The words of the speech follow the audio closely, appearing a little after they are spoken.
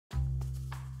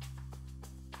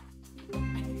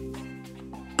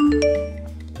Hey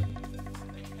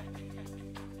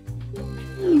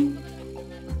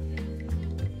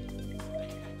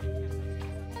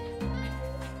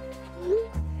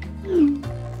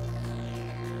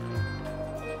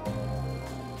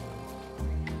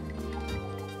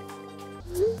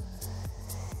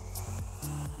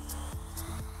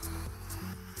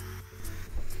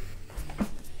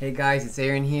guys, it's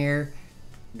Aaron here.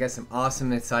 I got some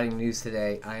awesome exciting news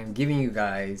today. I am giving you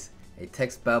guys a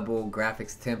text bubble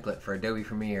graphics template for Adobe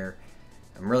Premiere.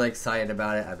 I'm really excited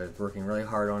about it. I've been working really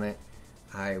hard on it.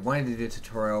 I wanted to do a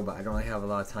tutorial, but I don't really have a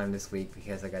lot of time this week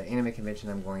because I got an anime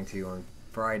convention I'm going to on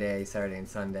Friday, Saturday, and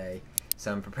Sunday.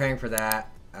 So I'm preparing for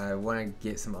that. I want to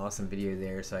get some awesome video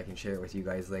there so I can share it with you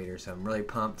guys later. So I'm really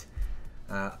pumped.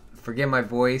 Forgive my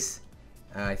voice.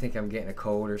 I think I'm getting a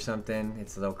cold or something.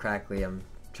 It's a little crackly. I'm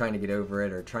trying to get over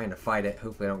it or trying to fight it.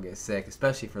 Hopefully I don't get sick,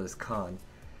 especially for this con.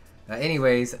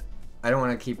 Anyways, I don't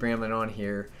want to keep rambling on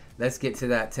here. Let's get to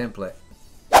that template.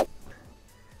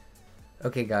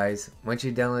 Okay guys, once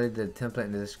you downloaded the template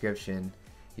in the description,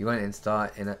 you want to install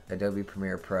it in Adobe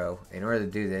Premiere Pro. In order to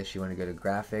do this, you want to go to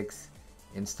Graphics,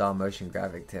 Install Motion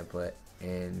Graphic Template,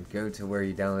 and go to where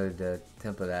you downloaded the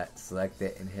template at, select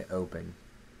it, and hit Open.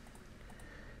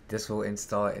 This will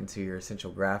install it into your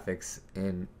Essential Graphics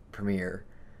in Premiere.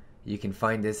 You can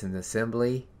find this in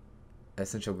Assembly,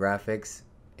 Essential Graphics,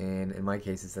 and in my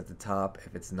case it's at the top.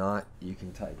 If it's not, you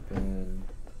can type in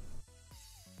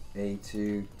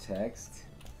A2 text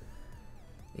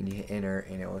and you hit enter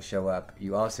and it will show up.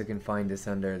 You also can find this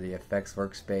under the effects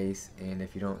workspace, and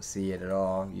if you don't see it at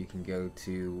all, you can go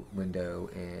to Window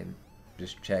and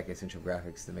just check Essential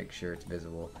Graphics to make sure it's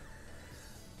visible.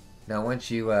 Now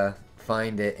once you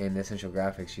find it in Essential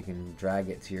Graphics, you can drag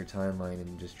it to your timeline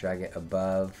and just drag it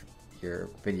above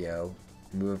your video,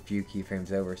 move a few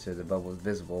keyframes over so the bubble is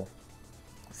visible,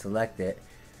 select it,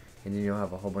 and then you'll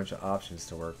have a whole bunch of options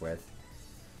to work with.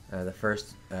 The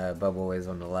first bubble is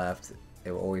on the left.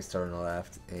 It will always start on the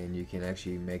left, and you can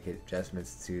actually make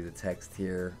adjustments to the text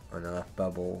here on the left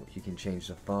bubble. You can change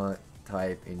the font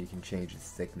type, and you can change its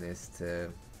thickness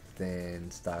to thin,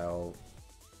 style,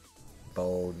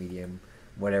 bold, medium,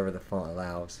 whatever the font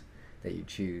allows that you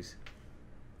choose.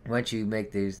 Once you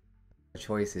make these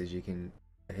choices, you can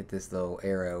hit this little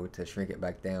arrow to shrink it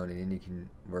back down, and then you can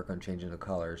work on changing the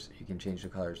colors. You can change the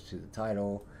colors to the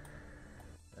title.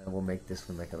 We'll make this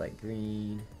one like a light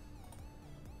green,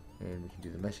 and we can do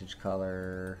the message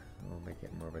color. We'll make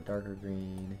it more of a darker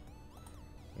green,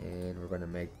 and we're going to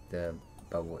make the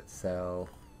bubble itself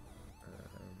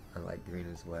a light green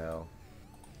as well.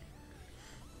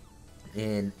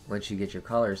 And once you get your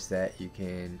colors set, you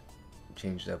can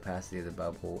change the opacity of the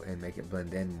bubble and make it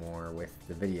blend in more with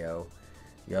the video.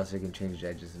 You also can change the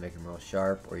edges to make them real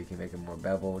sharp, or you can make them more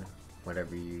beveled,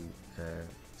 whatever you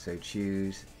so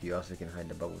choose. You also can hide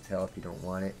the bubble tail if you don't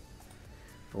want it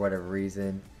for whatever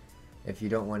reason. If you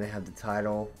don't want to have the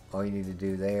title, all you need to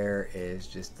do there is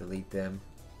just delete them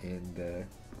in the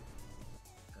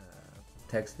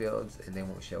text fields and they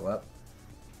won't show up.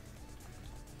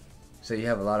 So you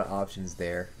have a lot of options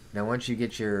there. Now once you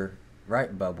get your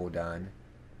right bubble done,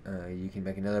 you can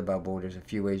make another bubble. There's a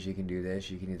few ways you can do this.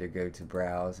 You can either go to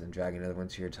browse and drag another one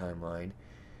to your timeline.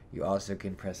 You also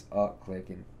can press Alt click,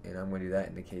 and I'm going to do that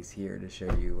in the case here to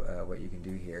show you what you can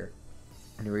do here.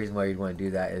 And the reason why you'd want to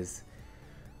do that is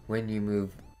when you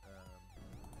move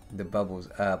the bubbles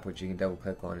up, which you can double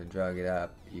click on and drag it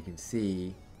up, you can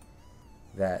see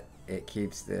that it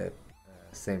keeps the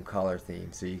same color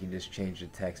theme, so you can just change the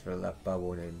text for the left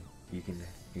bubble and then you can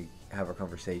have a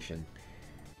conversation.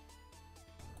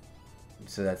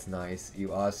 So that's nice.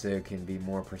 You also can be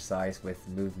more precise with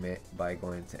movement by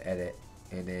going to edit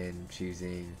and then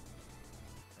choosing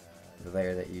the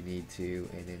layer that you need to,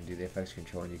 and then do the effects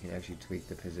control, and you can actually tweak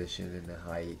the position and the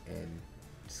height and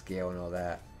scale and all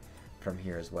that from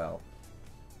here as well.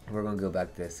 We're going to go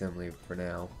back to assembly for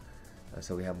now,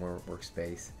 so we have more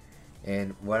workspace.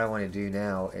 And what I want to do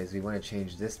now is we want to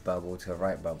change this bubble to a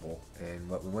right bubble, and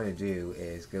what we want to do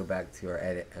is go back to our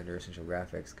edit under Essential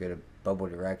Graphics, go to bubble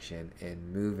direction,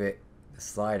 and move it, the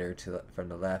slider, from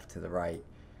the left to the right,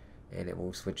 and it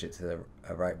will switch it to the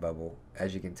right bubble.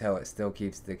 As you can tell, it still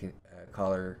keeps the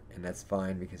color, and that's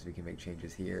fine because we can make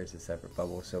changes here. It's a separate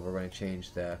bubble, so we're going to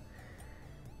change the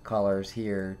colors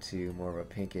here to more of a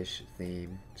pinkish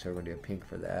theme, so we're going to do a pink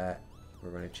for that. We're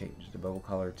going to change the bubble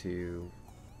color to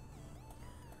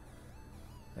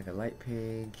like a light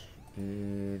pink,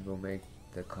 and we'll make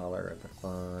the color of the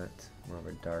font more of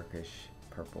a darkish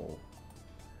purple,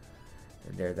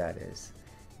 and there that is.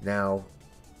 Now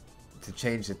to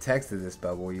change the text of this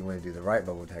bubble, you want to do the right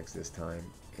bubble text this time.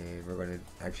 And we're going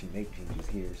to actually make changes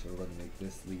here. So we're going to make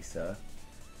this Lisa.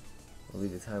 We'll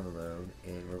leave the time alone.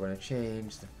 And we're going to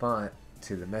change the font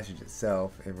to the message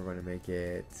itself. And we're going to make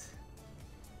it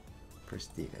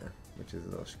Pristina, which is a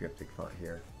little scriptic font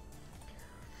here.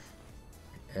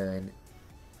 And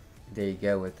there you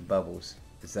go with the bubbles.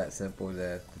 It's that simple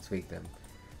to tweak them.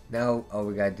 Now all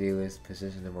we gotta do is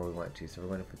position them where we want to. So we're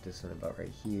going to put this one about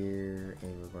right here,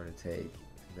 and we're going to take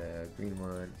the green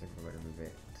one and we're going to move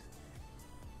it.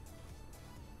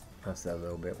 Offset a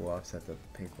little bit. We'll offset the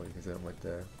pink one because I don't want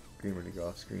the green one to go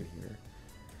off screen here.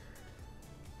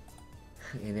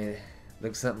 And it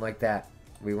looks something like that.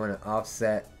 We want to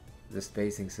offset the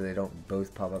spacing so they don't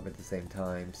both pop up at the same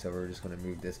time. So we're just going to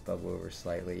move this bubble over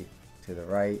slightly to the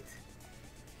right.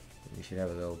 And we should have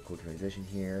a little cool transition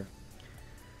here.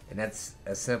 And that's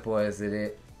as simple as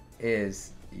it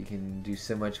is. You can do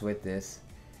so much with this.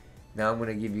 Now I'm going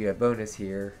to give you a bonus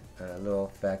here, a little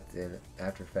effect in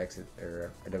After Effects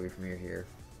or Adobe Premiere here.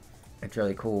 It's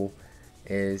really cool.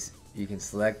 Is you can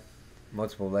select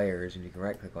multiple layers and you can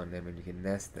right click on them and you can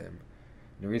nest them.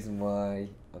 And the reason why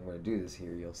I'm going to do this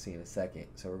here, you'll see in a second.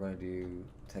 So we're going to do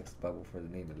text bubble for the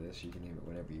name of this. You can name it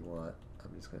whatever you want.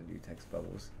 I'm just going to do text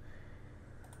bubbles.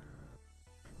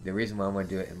 The reason why I'm going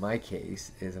to do it in my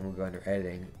case is I'm going to go under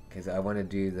editing because I want to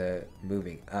do the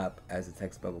moving up as the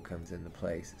text bubble comes into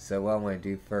place. So what I want to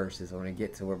do first is I want to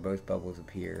get to where both bubbles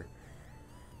appear.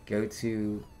 Go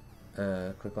to,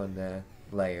 click on the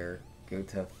layer, go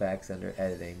to effects under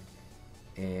editing,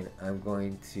 and I'm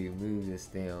going to move this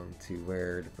down to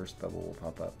where the first bubble will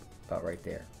pop up, about right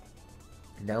there.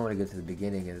 Now I want to go to the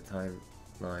beginning of the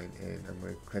timeline and I'm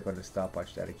going to click on the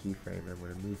stopwatch data keyframe and I'm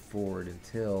going to move forward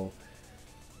until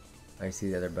I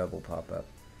see the other bubble pop up,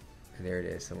 and there it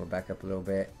is. So I'm going to back up a little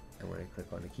bit. I'm going to click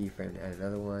on the keyframe to add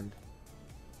another one.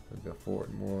 We'll go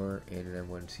forward more, and then I'm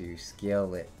going to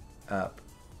scale it up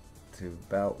to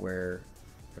about where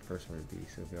the first one would be.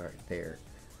 So it'll be right there.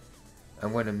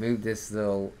 I'm going to move this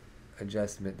little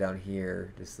adjustment down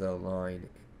here, this little line,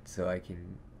 so I can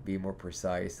be more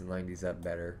precise and line these up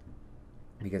better.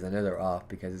 Because I know they're off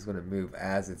because it's going to move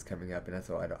as it's coming up, and that's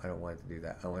why I don't want it to do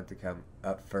that. I want it to come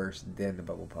up first, then the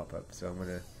bubble pop up. So I'm going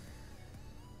to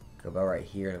go about right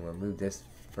here, and I'm going to move this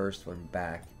first one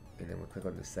back, and then we'll click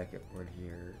on the second one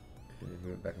here, and then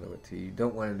move it back a little bit too. You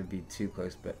don't want them to be too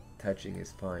close, but touching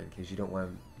is fine because you don't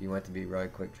want it to be really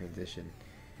quick transition.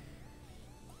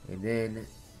 And then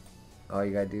all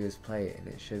you gotta do is play it, and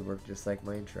it should work just like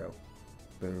my intro.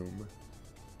 Boom,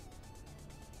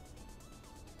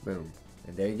 boom.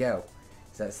 And there you go.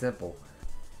 It's that simple.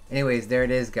 Anyways, there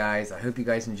it is, guys. I hope you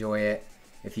guys enjoy it.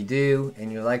 If you do,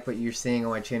 and you like what you're seeing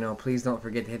on my channel, please don't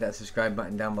forget to hit that subscribe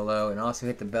button down below, and also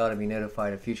hit the bell to be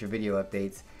notified of future video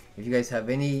updates. If you guys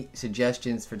have any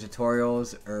suggestions for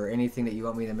tutorials or anything that you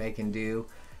want me to make and do,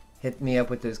 hit me up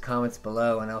with those comments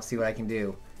below, and I'll see what I can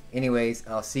do. Anyways,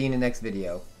 I'll see you in the next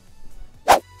video.